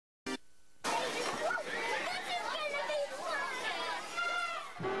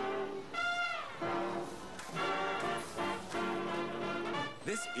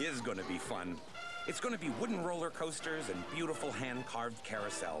is going to be fun. It's going to be wooden roller coasters and beautiful hand-carved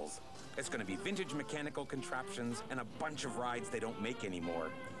carousels. It's going to be vintage mechanical contraptions and a bunch of rides they don't make anymore.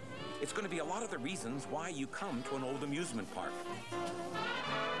 It's going to be a lot of the reasons why you come to an old amusement park.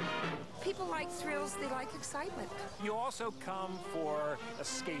 People like thrills, they like excitement. You also come for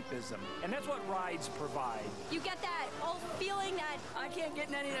escapism, and that's what rides provide. You get that old feeling that I can't get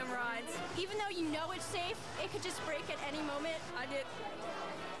in any of them rides. Even though you know it's safe, it could just break at any moment.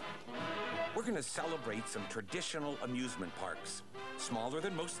 We're going to celebrate some traditional amusement parks. Smaller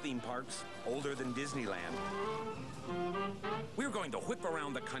than most theme parks, older than Disneyland. We're going to whip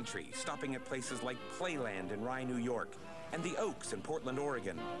around the country, stopping at places like Playland in Rye, New York, and the Oaks in Portland,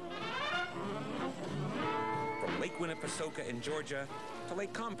 Oregon. From Lake Winnipesaukee in Georgia, to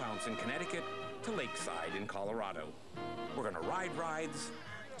Lake Compounce in Connecticut, to Lakeside in Colorado. We're going to ride rides,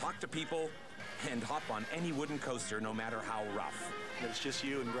 talk to people, and hop on any wooden coaster, no matter how rough. It's just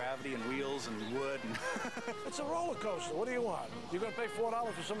you and gravity and wheels and wood. And It's a roller coaster. What do you want? You're going to pay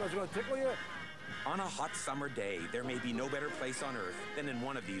 $4 for something that's going to tickle you? On a hot summer day, there may be no better place on earth than in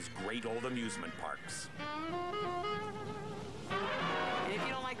one of these great old amusement parks. And if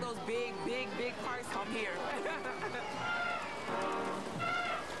you don't like those big parks, come here.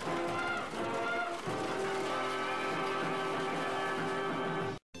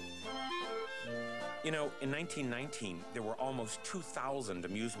 You know, in 1919, there were almost 2,000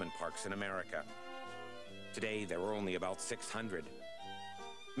 amusement parks in America. Today, there are only about 600.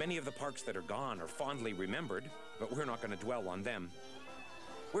 Many of the parks that are gone are fondly remembered, but we're not going to dwell on them.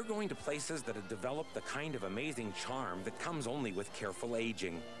 We're going to places that have developed the kind of amazing charm that comes only with careful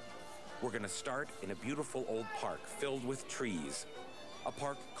aging. We're going to start in a beautiful old park filled with trees, a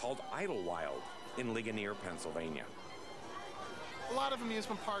park called Idlewild in Ligonier, Pennsylvania. A lot of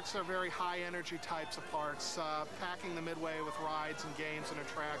amusement parks are very high-energy types of parks, packing the midway with rides and games and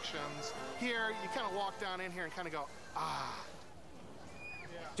attractions. Here, you kind of walk down in here and kind of go, ah.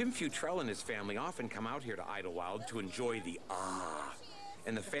 Jim Futrell and his family often come out here to Idlewild to enjoy the ah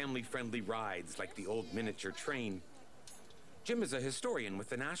and the family-friendly rides like the old miniature train. Jim is a historian with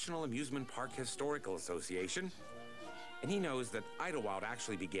the National Amusement Park Historical Association, and he knows that Idlewild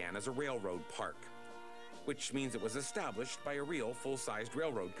actually began as a railroad park, which means it was established by a real full-sized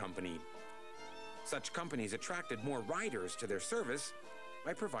railroad company. Such companies attracted more riders to their service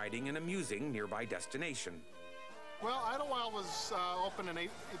by providing an amusing nearby destination. Well, Idlewild was opened in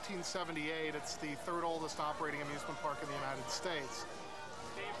 1878. It's the third oldest operating amusement park in the United States.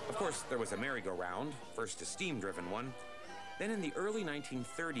 Of course, there was a merry-go-round, first a steam-driven one. Then in the early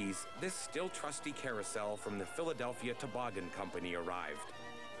 1930s, this still trusty carousel from the Philadelphia Toboggan Company arrived.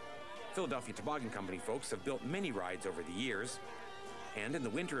 Philadelphia Toboggan Company folks have built many rides over the years, and in the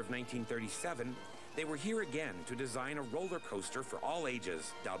winter of 1937, they were here again to design a roller coaster for all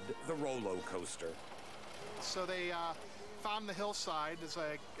ages, dubbed the Rolo Coaster. So they found the hillside as,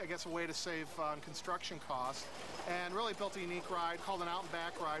 I guess, a way to save on construction costs, and really built a unique ride called an out and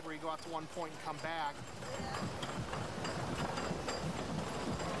back ride where you go out to one point and come back.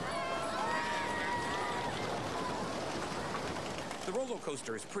 The roller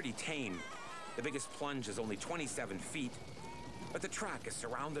coaster is pretty tame. The biggest plunge is only 27 feet, but the track is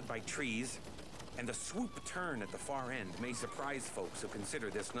surrounded by trees, and the swoop turn at the far end may surprise folks who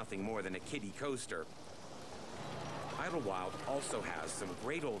consider this nothing more than a kiddie coaster. Idlewild also has some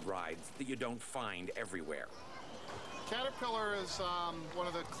great old rides that you don't find everywhere. Caterpillar is one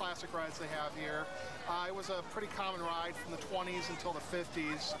of the classic rides they have here. It was a pretty common ride from the 20s until the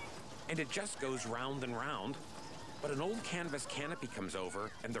 50s. And it just goes round and round. But an old canvas canopy comes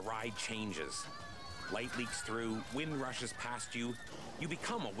over and the ride changes. Light leaks through, wind rushes past you, you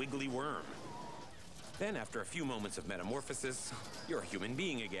become a wiggly worm. Then after a few moments of metamorphosis, you're a human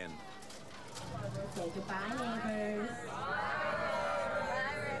being again. Say goodbye, neighbors.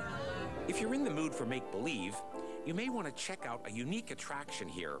 If you're in the mood for make-believe, you may want to check out a unique attraction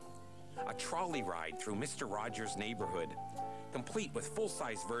here. A trolley ride through Mr. Rogers' neighborhood, complete with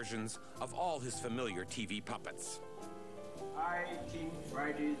full-size versions of all his familiar TV puppets. I, King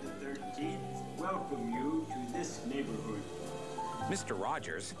Friday the 13th, welcome you to this neighborhood. Mr.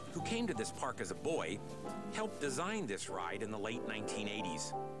 Rogers, who came to this park as a boy, helped design this ride in the late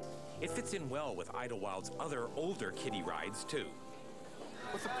 1980s. It fits in well with Idlewild's other older kiddie rides, too.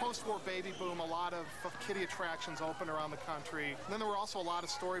 With the post-war baby boom, a lot of kiddie attractions opened around the country. And then there were also a lot of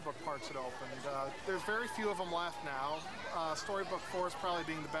storybook parks that opened. There's very few of them left now. Storybook Forest probably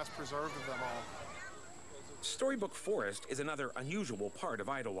being the best preserved of them all. Storybook Forest is another unusual part of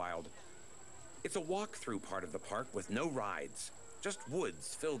Idlewild. It's a walk-through part of the park with no rides, just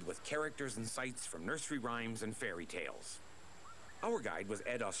woods filled with characters and sights from nursery rhymes and fairy tales. Our guide was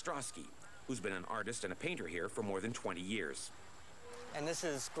Ed Ostrowski, who's been an artist and a painter here for more than 20 years. And this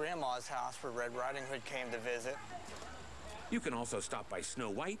is Grandma's house where Red Riding Hood came to visit. You can also stop by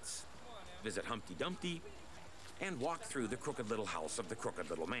Snow White's, visit Humpty Dumpty, and walk through the crooked little house of the Crooked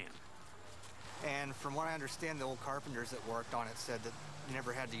Little Man. And from what I understand, the old carpenters that worked on it said that you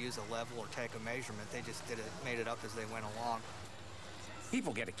never had to use a level or take a measurement. They just made it up as they went along.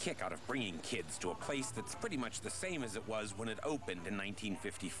 People get a kick out of bringing kids to a place that's pretty much the same as it was when it opened in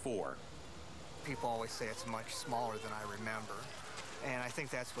 1954. People always say it's much smaller than I remember. And I think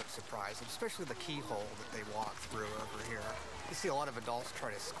that's what surprised them, especially the keyhole that they walk through over here. You see a lot of adults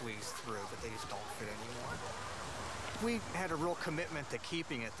try to squeeze through, but they just don't fit anymore. We had a real commitment to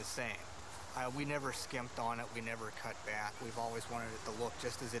keeping it the same. We never skimped on it, we never cut back. We've always wanted it to look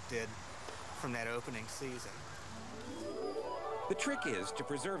just as it did from that opening season. The trick is to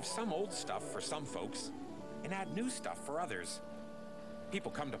preserve some old stuff for some folks and add new stuff for others. People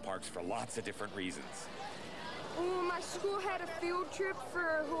come to parks for lots of different reasons. My school had a field trip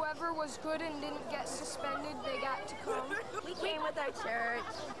for whoever was good and didn't get suspended. They got to come. We came with our church.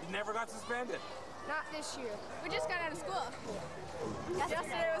 You never got suspended? Not this year. We just got out of school.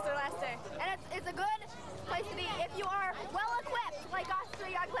 Yesterday was our last day. And it's a good place to be if you are well equipped, like us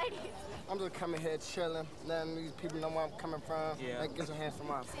three young ladies. I'm just coming here chilling, letting these people know where I'm coming from. Yeah. Get some hands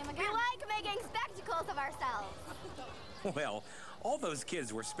from us. We like making spectacles of ourselves. Well, all those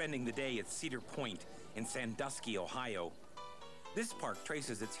kids were spending the day at Cedar Point in Sandusky, Ohio. This park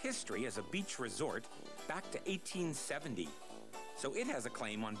traces its history as a beach resort back to 1870. So it has a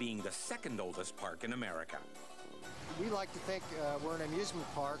claim on being the second oldest park in America. We like to think we're an amusement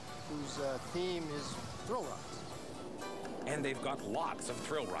park whose theme is thrill rides. And they've got lots of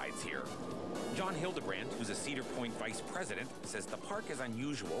thrill rides here. John Hildebrandt, who's a Cedar Point vice president, says the park is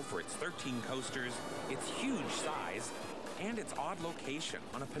unusual for its 13 coasters, its huge size, and its odd location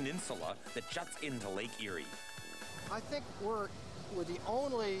on a peninsula that juts into Lake Erie. I think we're the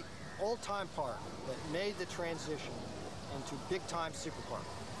only old-time park that made the transition into big-time super park.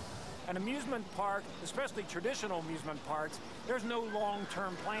 An amusement park, especially traditional amusement parks, there's no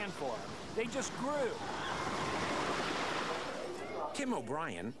long-term plan for them. They just grew. Tim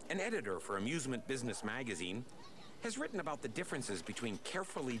O'Brien, an editor for Amusement Business magazine, has written about the differences between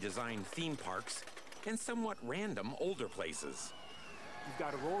carefully designed theme parks and somewhat random older places. You've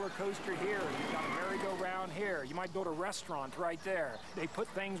got a roller coaster here, you've got a merry-go-round here, you might build a restaurant right there. They put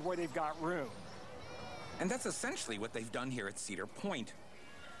things where they've got room. And that's essentially what they've done here at Cedar Point.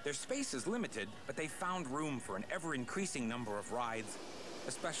 Their space is limited, but they've found room for an ever-increasing number of rides,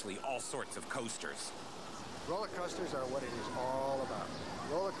 especially all sorts of coasters. Roller coasters are what it is all about.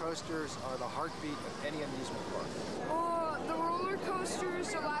 Roller coasters are the heartbeat of any amusement park. The roller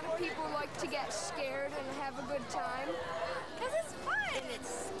coasters, a lot of people like to get scared and have a good time. Because it's fun. And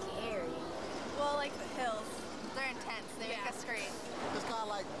it's scary. Well, like the hills. They're intense. They make us scream. It's kind of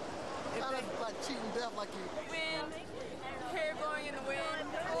like cheating death, like you... Wind, hair blowing in the wind.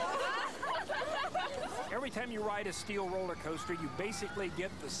 Every time you ride a steel roller coaster, you basically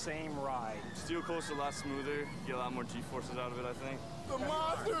get the same ride. Steel coaster a lot smoother. You get a lot more G-forces out of it, I think. The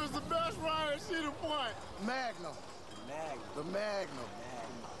Monster is the best ride at Cedar Point. Magnum. The Magnum.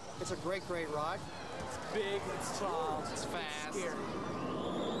 It's a great, great ride. It's big, it's tall, it's fast. Scary.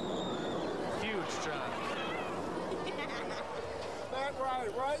 Huge truck. That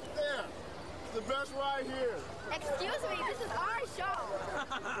ride right there. The best ride here. Excuse me, this is our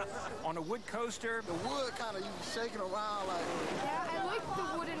show. On a wood coaster, the wood kind of shaking around like... Yeah, I like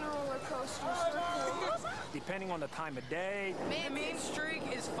the wooden roller coasters. They're cool. Depending on the time of day. The Main Streak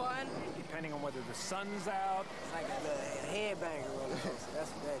is fun. Depending on whether the sun's out. It's like a headbanger roller coaster.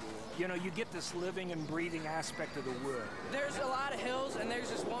 That's what that is. You know, you get this living and breathing aspect of the wood. There's a lot of hills, and there's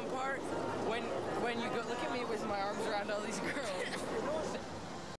this one part when you go, look at me with my arms around all these girls.